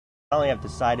Finally, I've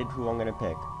decided who I'm gonna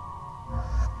pick.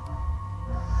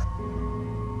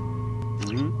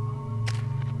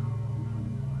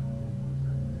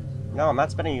 No, I'm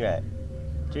not spinning you yet.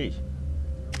 Jeez.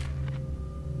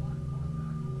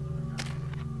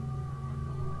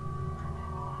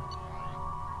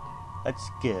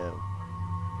 Let's go.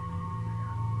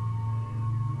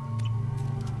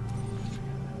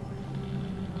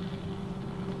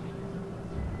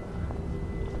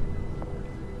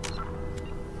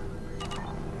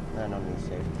 I don't need to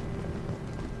save.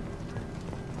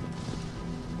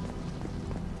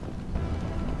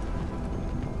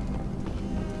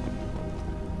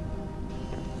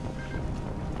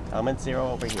 Element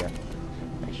 0 over here.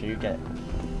 Make sure you get it.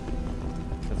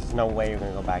 There's no way you're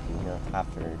gonna go back in here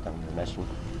after you're done with the mission.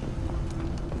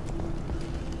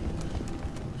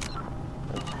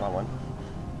 Oops, wrong one.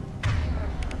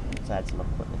 Let's add some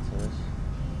equipment to this.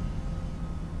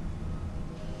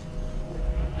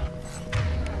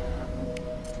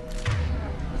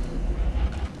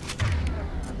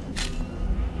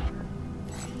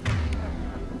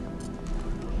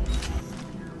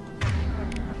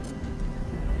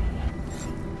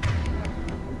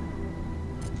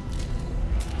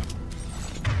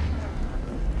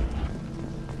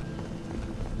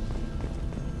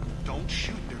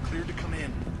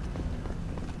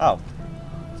 Oh,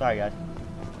 sorry guys.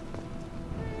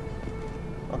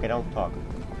 Okay, don't talk.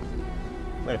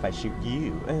 What if I shoot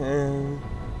you? Oh,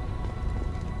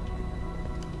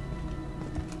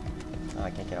 I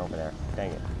can't get over there.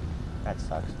 Dang it. That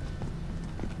sucks.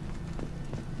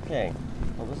 Okay,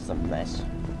 well this is a mess.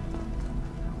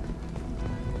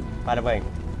 By the way,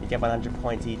 you get 100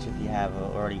 points each if you have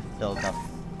already filled up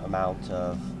amount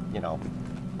of, you know,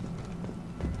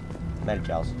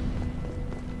 Metagels.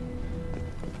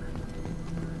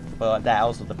 But that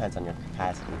also depends on your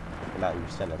capacity, the amount you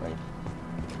send it, right?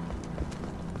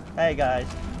 Hey guys!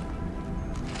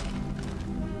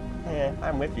 Yeah,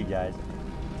 I'm with you guys.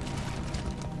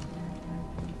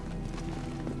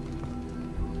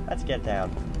 Let's get down.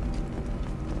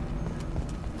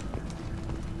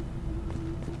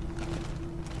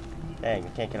 Dang, I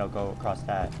can't go across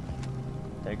that.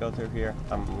 Did I go through here?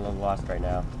 I'm a little lost right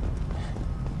now.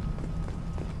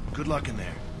 Good luck in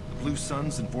there. Blue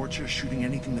Suns and Vorcha shooting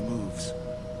anything that moves.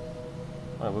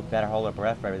 Well, we better hold our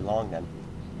breath very long then.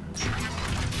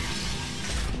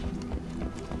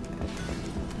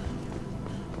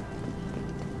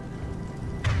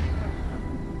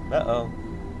 Uh-oh.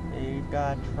 We've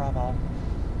got trouble.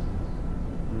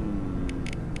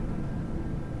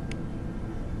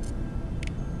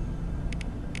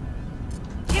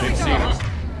 They've seen us.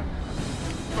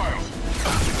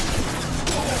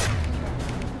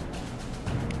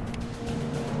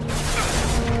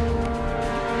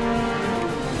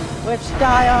 Which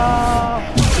style?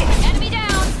 Enemy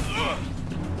down!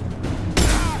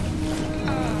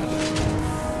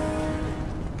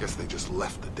 Guess they just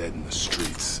left the dead in the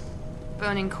streets.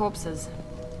 Burning corpses.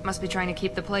 Must be trying to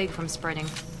keep the plague from spreading.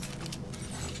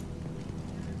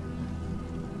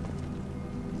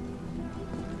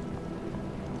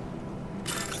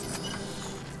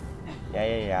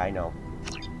 Yeah, I know.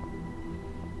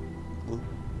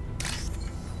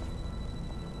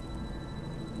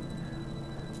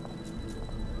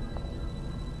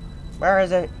 Where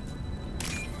is it?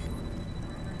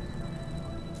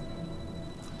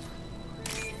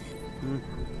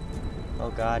 Oh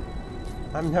god.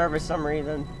 I'm nervous for some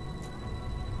reason.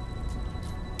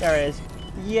 There it is.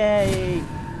 Yay!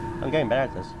 I'm getting better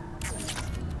at this.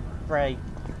 Pray.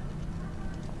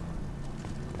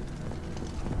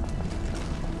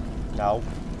 No.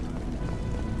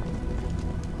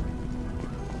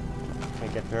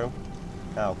 Can't get through?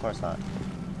 No, of course not.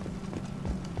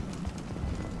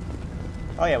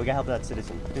 Oh yeah, we gotta help that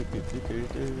citizen.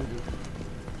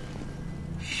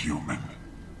 Human.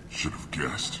 Should have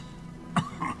guessed.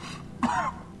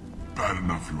 Bad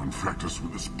enough you infect us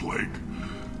with this plague.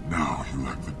 Now you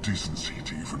lack the decency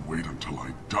to even wait until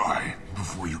I die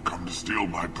before you come to steal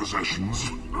my possessions.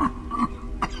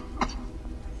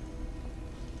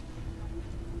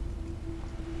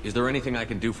 Is there anything I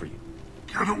can do for you?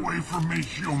 Get away from me,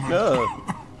 human. No.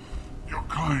 Your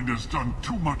kind has done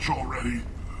too much already.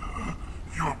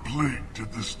 Your plague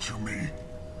did this to me.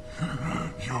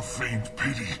 Your feigned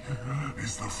pity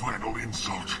is the final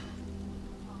insult.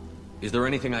 Is there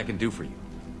anything I can do for you?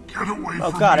 Get away from me.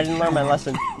 Oh god, I didn't learn my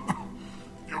lesson.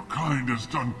 Your kind has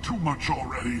done too much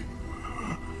already.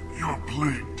 Your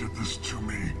plague did this to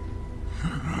me.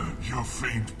 Your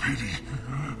feigned pity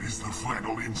is the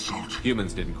final insult.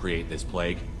 Humans didn't create this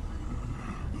plague.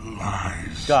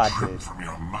 Lies drip from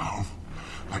your mouth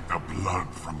like the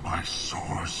blood from my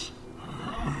sores.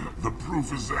 The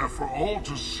proof is there for all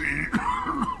to see.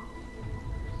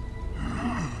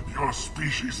 Your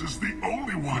species is the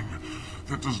only one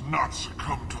that does not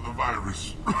succumb to the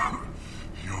virus.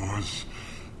 Yours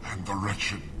and the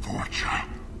wretched Vorcha.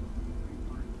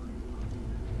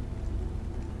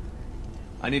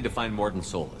 I need to find Morden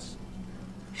Solus.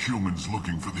 Humans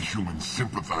looking for the human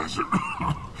sympathizer.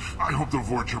 I hope the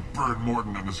Vorcha burn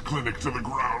Morden and his clinic to the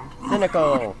ground.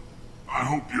 Cynical. I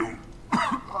hope you...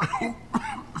 I hope...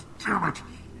 Damn it.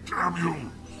 Damn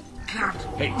you. Can't...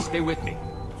 Hey, stay with me.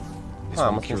 This Oh, I won't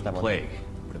almost cure missed the that one. plague,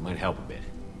 but it might help a bit.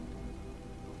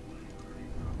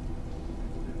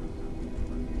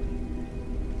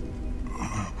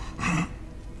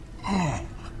 Oh,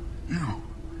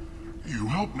 you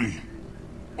helped me.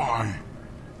 Why?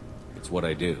 It's what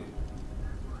I do.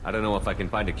 I don't know if I can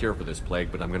find a cure for this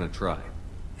plague, but I'm gonna try.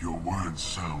 Your words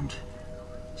sound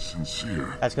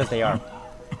sincere. That's because they are.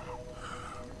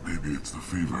 Maybe it's the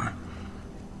fever.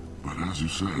 But as you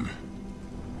said,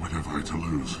 what have I to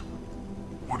lose?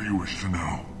 What do you wish to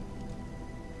know?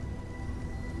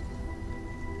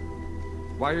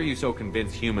 Why are you so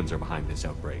convinced humans are behind this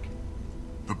outbreak?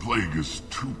 The plague is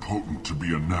too potent to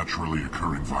be a naturally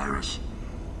occurring virus.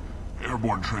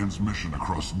 Airborne transmission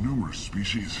across numerous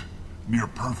species, near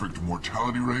perfect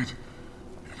mortality rate.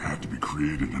 It had to be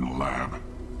created in a lab.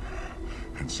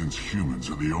 And since humans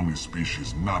are the only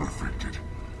species not affected,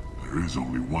 there is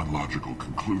only one logical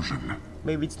conclusion.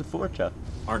 Maybe it's the Vorcha.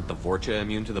 Aren't the Vorcha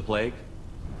immune to the plague?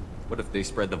 What if they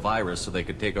spread the virus so they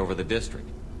could take over the district?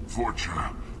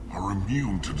 Vorcha are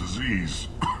immune to disease.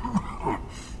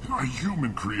 A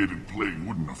human-created plague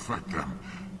wouldn't affect them.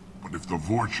 But if the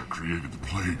Vorcha created the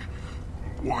plague,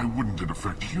 why wouldn't it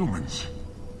affect humans?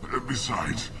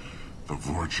 Besides, the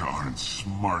Vorcha aren't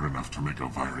smart enough to make a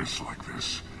virus like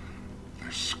this.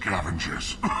 They're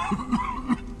scavengers.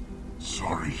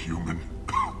 Sorry, human.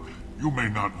 You may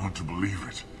not want to believe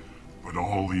it, but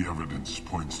all the evidence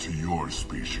points to your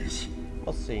species.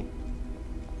 We'll see.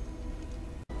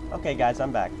 Okay, guys,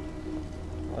 I'm back.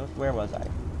 Where was I?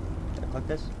 Did I click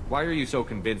this? Why are you so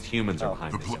convinced humans are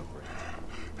behind The this pl- outbreak?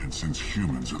 And since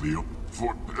humans are the...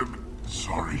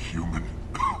 sorry, human.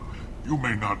 You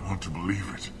may not want to believe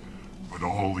it, but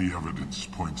all the evidence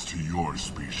points to your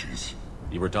species.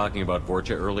 You were talking about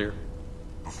Vorcha earlier?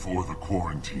 Before the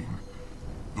quarantine,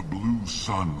 the Blue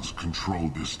Suns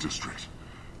controlled this district.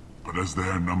 But as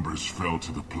their numbers fell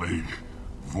to the plague,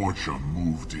 Vorcha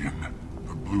moved in.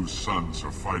 The Blue Suns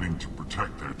are fighting to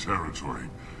protect their territory.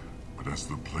 But as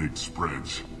the plague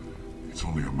spreads, it's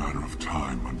only a matter of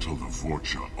time until the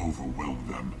Vorcha overwhelm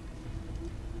them.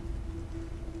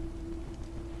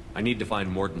 I need to find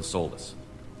Morden Solus.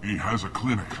 He has a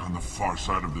clinic on the far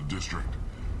side of the district.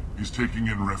 He's taking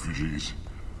in refugees,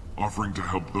 offering to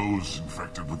help those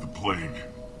infected with the plague.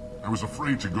 I was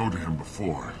afraid to go to him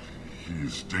before. He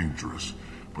is dangerous,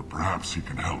 but perhaps he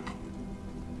can help.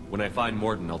 When I find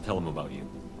Morden, I'll tell him about you.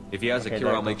 If he has Okay, a cure,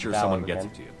 there I'll make goes sure that someone one gets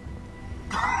again. it to you.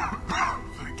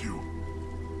 Thank you.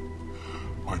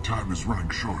 My time is running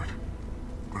short,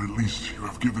 but at least you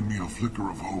have given me a flicker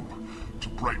of hope to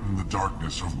brighten the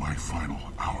darkness of my final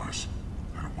hours.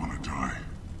 I don't want to die.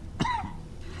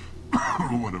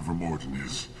 Whatever Morden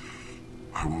is,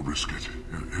 I will risk it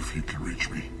if he can reach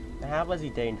me. How was he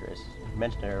dangerous? You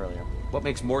mentioned it earlier. What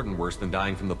makes Morden worse than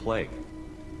dying from the plague?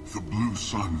 The Blue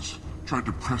Suns tried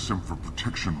to press him for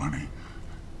protection money.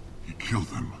 He killed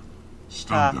them,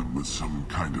 stunned them with some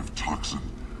kind of toxin,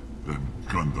 then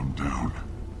gunned them down.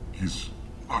 He's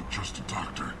not just a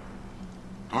doctor.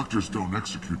 Doctors don't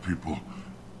execute people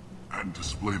and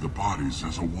display the bodies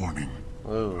as a warning.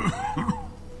 Ooh.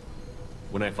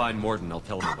 When I find Morden, I'll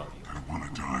tell him about you. I don't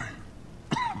want to die.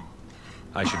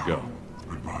 I should go.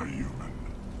 Goodbye, human.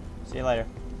 See you later.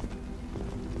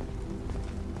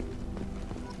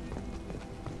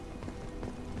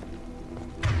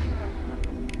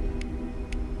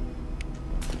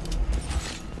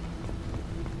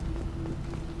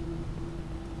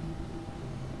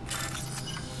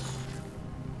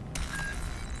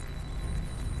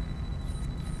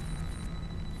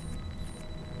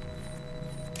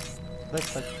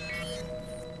 Click.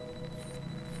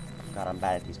 God, I'm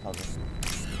bad at these puzzles.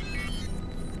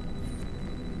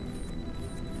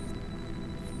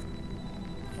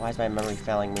 Why is my memory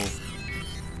failing me?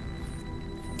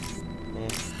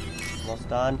 Almost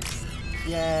done.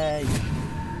 Yay!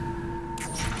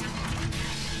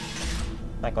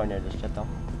 Not going near this shit though.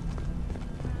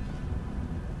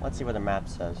 Let's see what the map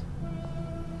says.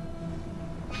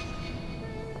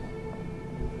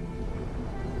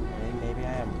 Maybe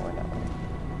I am going that way.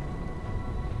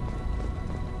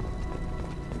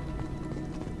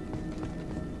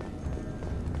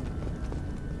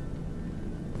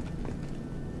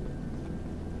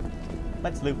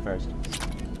 Let's loot first.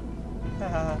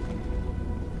 Haha.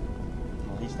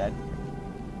 Well, he's dead.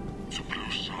 The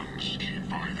Blue Suns came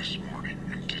by this morning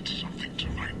and did something to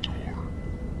my door.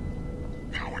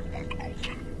 Now it won't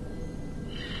open.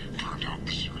 Turned out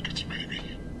the circuits,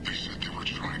 maybe. They said they were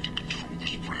trying to control the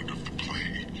spread of the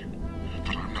plague.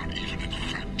 But I'm not even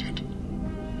infected.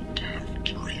 Damn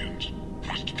Batarians.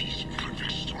 Must be some kind of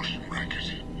extortion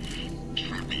racket.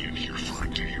 Trap me in here for a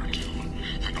day or two,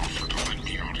 then offer to let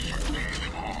me out if I bear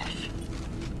them off.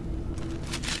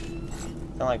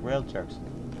 Sound like real jerks.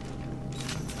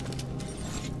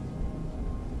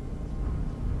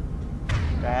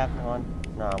 Do I have one?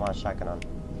 No, I want a shotgun on.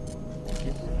 Thank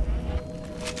you.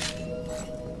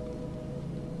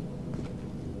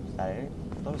 Is that it?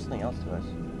 There was something else to us.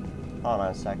 Hold on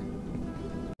a sec.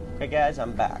 Okay guys,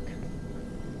 I'm back.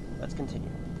 Let's continue.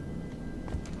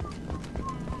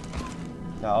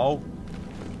 No.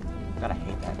 God, I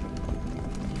hate that.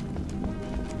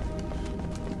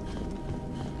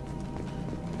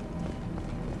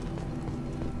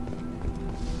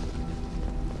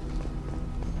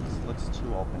 This looks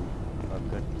too open for a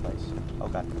good place. Oh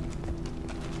god.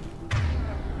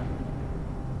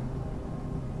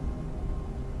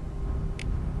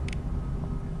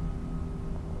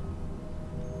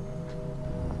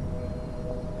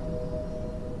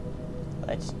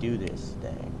 Let's do this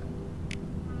thing.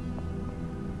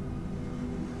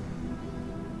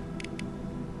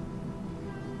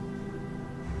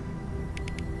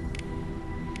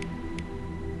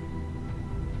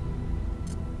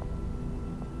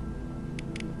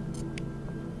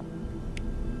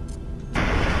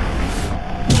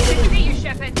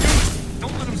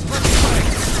 Don't let him spread the plague.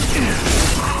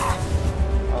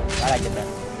 Oh, I like it there.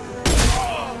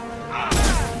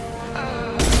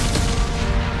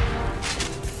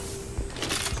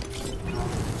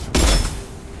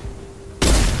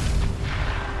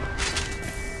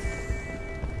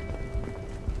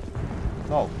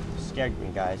 Oh, scared me,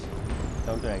 guys.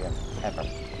 Don't do it again. Ever.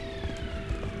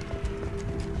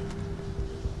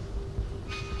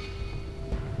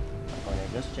 I'm going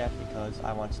to this jet because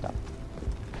I want stuff.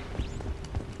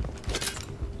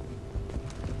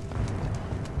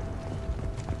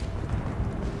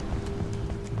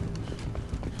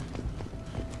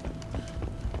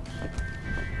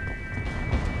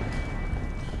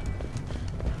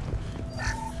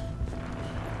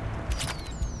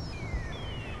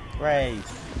 Great.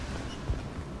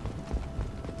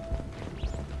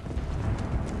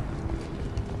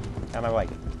 On my way.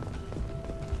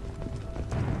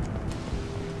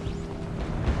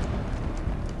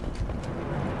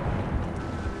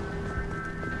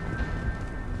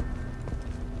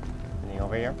 Anything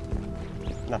over here?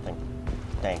 Nothing.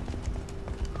 Dang.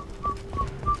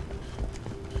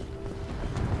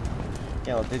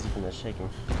 Getting a little dizzy from this shaking.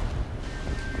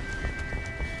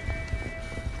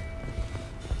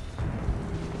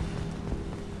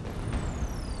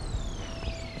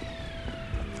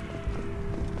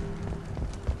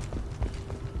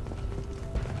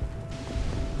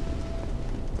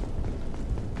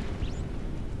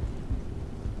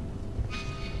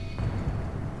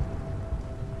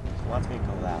 Wants me to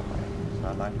go that way, so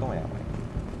I'm not going that way.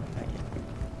 Not yet.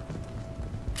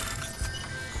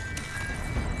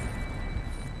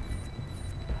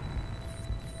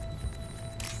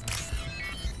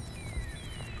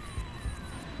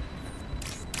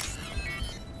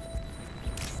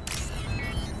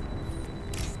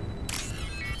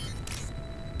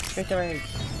 Victory!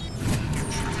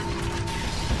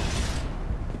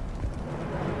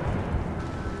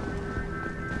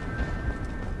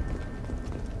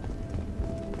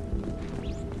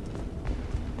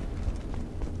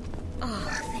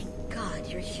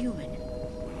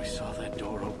 When we saw that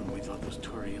door open, we thought those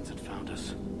Turians had found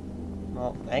us.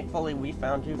 Well, thankfully we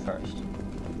found you first.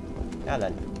 Now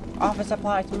then, office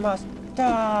supplies must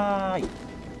die!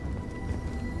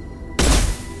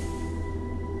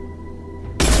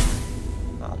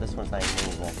 Oh, this one's not even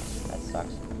movable. That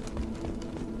sucks.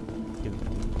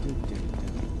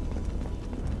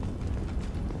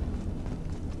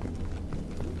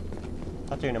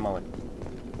 I'll do it in a moment.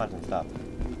 Punching stuff.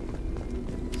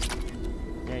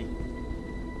 Yay.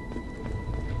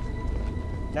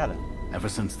 Now then. Ever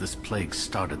since this plague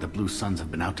started, the Blue Suns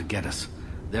have been out to get us.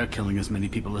 They're killing as many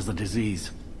people as the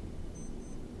disease.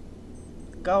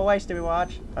 Go away, Stevie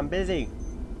Watch. I'm busy.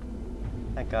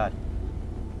 Thank God.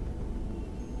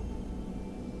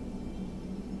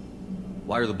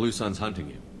 Why are the Blue Suns hunting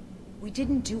you? We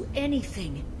didn't do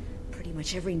anything. Pretty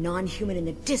much every non-human in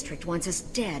the district wants us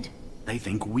dead. They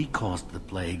think we caused the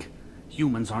plague.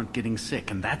 Humans aren't getting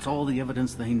sick, and that's all the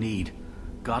evidence they need.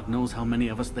 God knows how many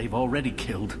of us they've already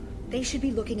killed. They should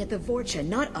be looking at the Vorcha,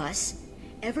 not us.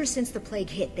 Ever since the plague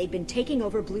hit, they've been taking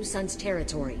over Blue Sun's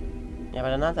territory. Yeah, but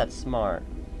they're not that smart.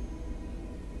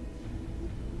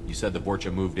 You said the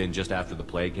Vorcha moved in just after the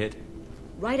plague hit?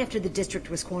 Right after the district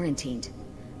was quarantined.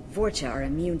 Vorcha are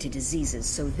immune to diseases,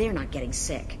 so they're not getting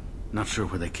sick. Not sure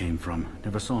where they came from.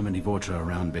 Never saw many Vorcha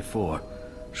around before.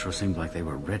 Sure seemed like they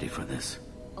were ready for this.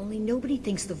 Only nobody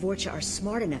thinks the Vorcha are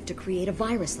smart enough to create a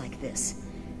virus like this.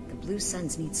 The Blue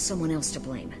Suns need someone else to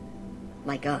blame.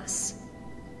 Like us.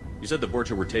 You said the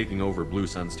Vorcha were taking over Blue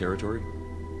Sun's territory?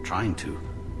 Trying to.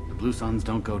 The Blue Suns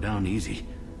don't go down easy.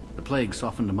 The plague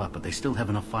softened them up, but they still have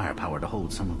enough firepower to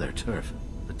hold some of their turf.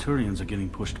 The Turians are getting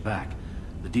pushed back.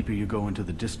 The deeper you go into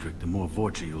the district, the more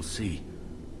Vorcha you'll see.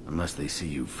 Unless they see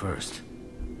you first.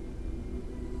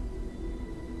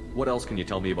 What else can you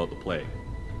tell me about the plague?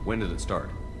 When did it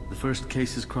start? The first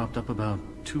cases cropped up about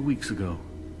 2 weeks ago.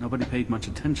 Nobody paid much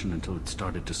attention until it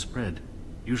started to spread.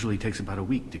 Usually takes about a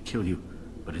week to kill you,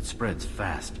 but it spreads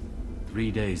fast.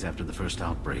 3 days after the first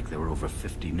outbreak, there were over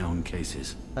 50 known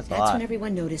cases. That's a That's lot. when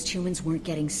everyone noticed humans weren't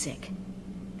getting sick.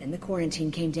 Then the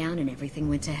quarantine came down and everything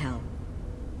went to hell.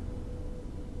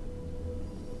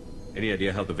 Any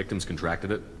idea how the victims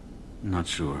contracted it? Not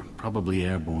sure. Probably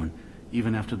airborne.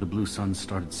 Even after the Blue Suns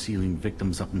started sealing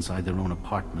victims up inside their own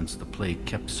apartments, the plague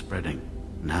kept spreading.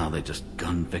 Now they just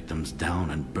gun victims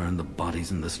down and burn the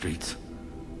bodies in the streets.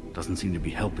 Doesn't seem to be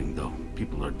helping, though.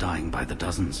 People are dying by the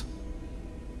dozens.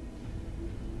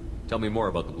 Tell me more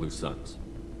about the Blue Suns.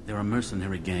 They're a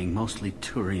mercenary gang, mostly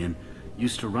Turian.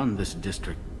 Used to run this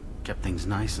district. Kept things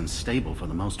nice and stable for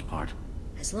the most part.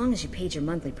 As long as you paid your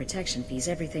monthly protection fees,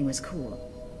 everything was cool.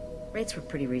 Rates were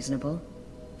pretty reasonable.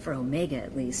 For Omega,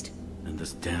 at least. And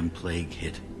this damn plague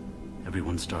hit.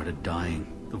 Everyone started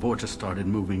dying. The Vorcha started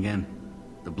moving in.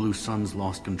 The Blue Suns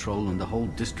lost control and the whole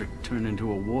district turned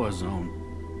into a war zone.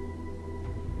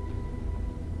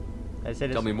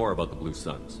 Tell me more about the Blue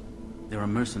Suns. They're a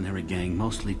mercenary gang,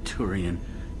 mostly Turian.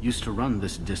 Used to run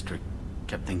this district.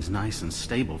 Kept things nice and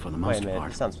stable for the Wait most a minute, part.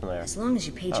 this sounds familiar. As long as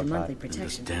you paid your Okay. monthly And this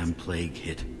protection damn fees. plague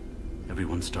hit.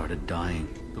 Everyone started dying.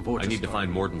 The Vorcha I need to started-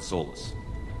 find Morden Solus.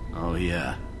 Oh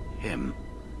yeah, him.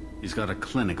 He's got a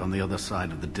clinic on the other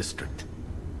side of the district.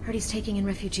 Heard he's taking in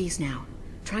refugees now.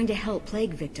 Trying to help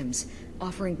plague victims.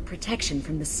 Offering protection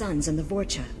from the Suns and the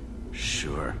Vorcha.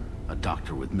 Sure. A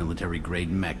doctor with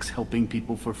military-grade mechs helping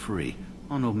people for free.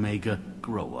 On Omega,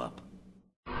 grow up.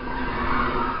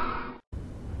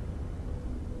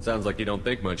 Sounds like you don't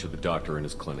think much of the doctor in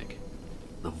his clinic.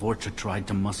 The Vorcha tried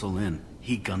to muscle in.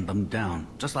 He gunned them down.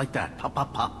 Just like that. Pop,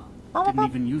 pop, pop. Didn't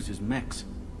even use his mechs.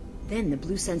 Then the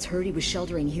Blue Suns heard he was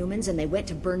sheltering humans and they went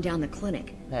to burn down the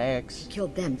clinic. Thanks.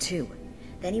 Killed them too.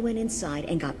 Then he went inside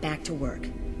and got back to work.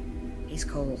 He's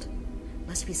cold.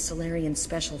 Must be Solarian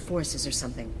Special Forces or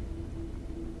something.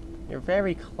 You're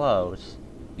very close.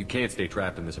 You can't stay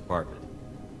trapped in this apartment.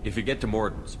 If you get to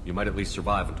Morden's, you might at least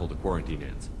survive until the quarantine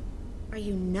ends. Are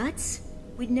you nuts?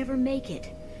 We'd never make it.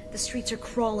 The streets are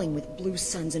crawling with Blue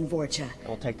Suns and Vorcha.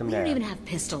 We'll take them We there. don't even have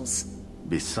pistols.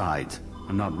 Besides,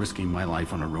 I'm not risking my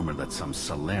life on a rumor that some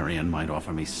Solarian might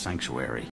offer me sanctuary.